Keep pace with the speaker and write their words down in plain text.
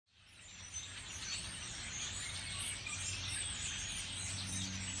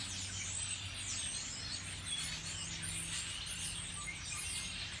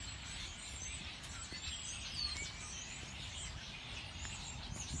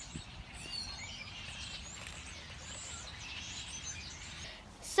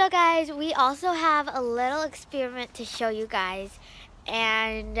So guys, we also have a little experiment to show you guys,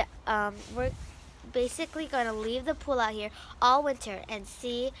 and we're basically going to leave the pool out here all winter and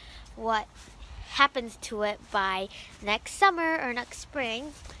see what happens to it by next summer or next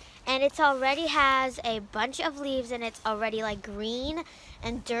spring. And it's already has a bunch of leaves and it's already like green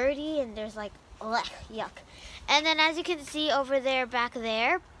and dirty, and there's like ugh, yuck. And then as you can see over there, back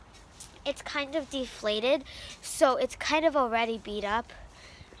there, it's kind of deflated, so it's kind of already beat up.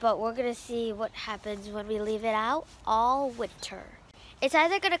 But we're gonna see what happens when we leave it out all winter. It's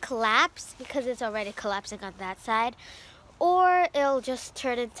either gonna collapse because it's already collapsing on that side, or it'll just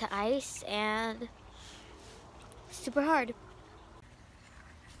turn into ice and super hard.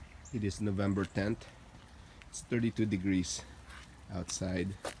 It is November 10th. It's 32 degrees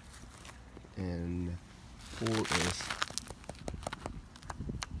outside, and pool is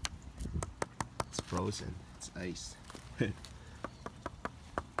frozen. It's ice. Okay.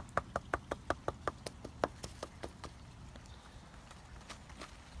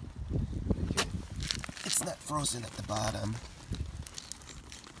 It's not frozen at the bottom.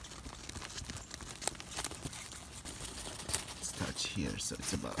 Let's touch here, so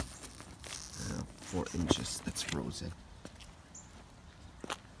it's about 4 inches that's frozen.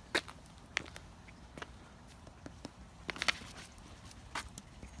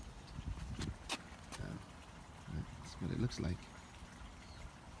 That's what it looks like.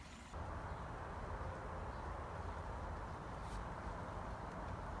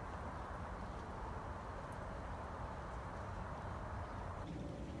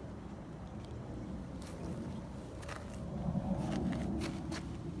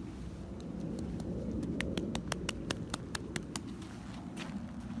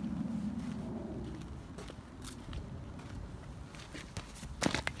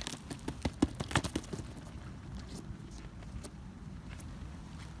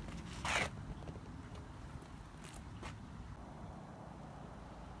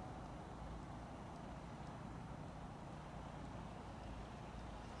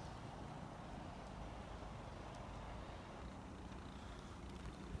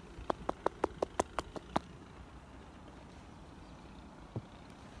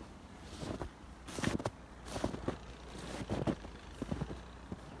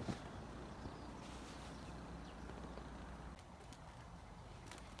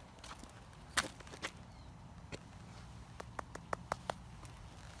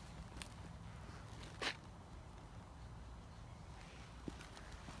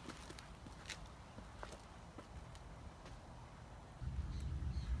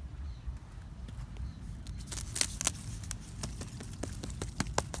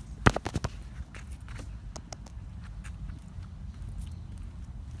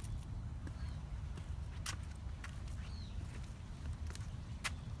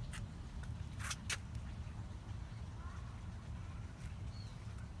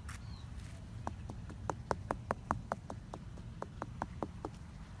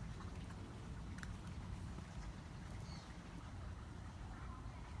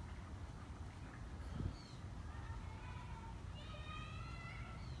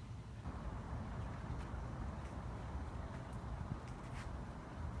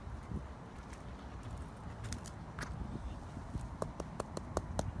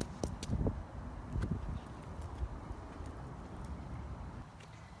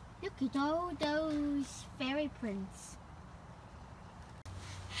 Look at all those fairy prints.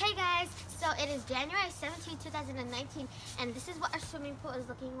 Hey guys, so it is January 17, 2019, and this is what our swimming pool is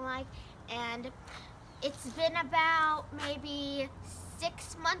looking like. And it's been about maybe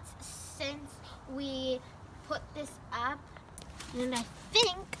 6 months since we put this up, and I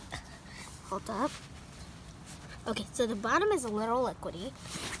think, hold up. Okay, so the bottom is a little liquidy,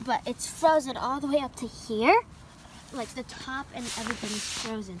 but it's frozen all the way up to here. Like the top and everything is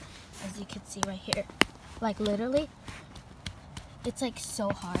frozen, as you can see right here. Like literally, it's like so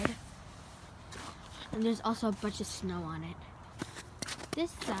hard. And there's also a bunch of snow on it.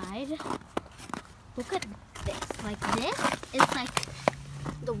 This side, look at this. Like this is like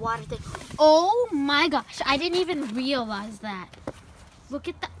the water thing. Oh my gosh, I didn't even realize that. Look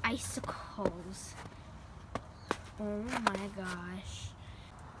at the icicles. Oh my gosh.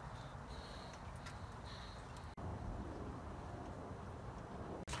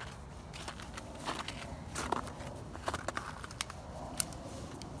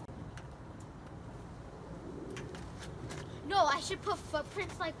 No, I should put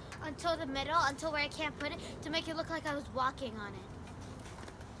footprints like until the middle, until where I can't put it, to make it look like I was walking on it.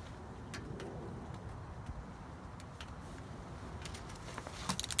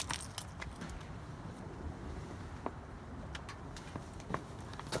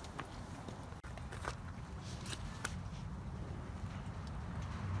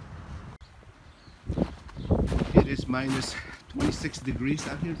 minus 26 degrees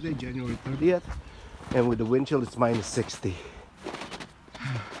out here today, January 30th. And with the wind chill, it's minus 60.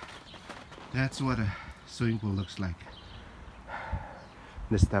 That's what a swimming pool looks like.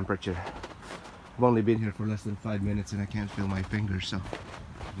 This temperature. I've only been here for less than 5 minutes and I can't feel my fingers, so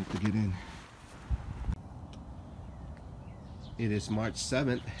I need to get in. It is March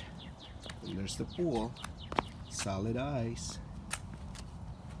 7th, and there's the pool. Solid ice.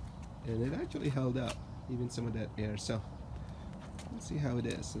 And it actually held up, even some of that air. So let's see how it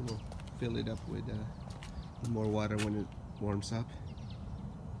is. And we'll fill it up with more water when it warms up.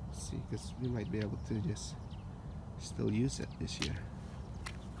 See, because we might be able to just still use it this year.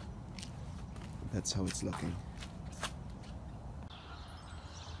 That's how it's looking.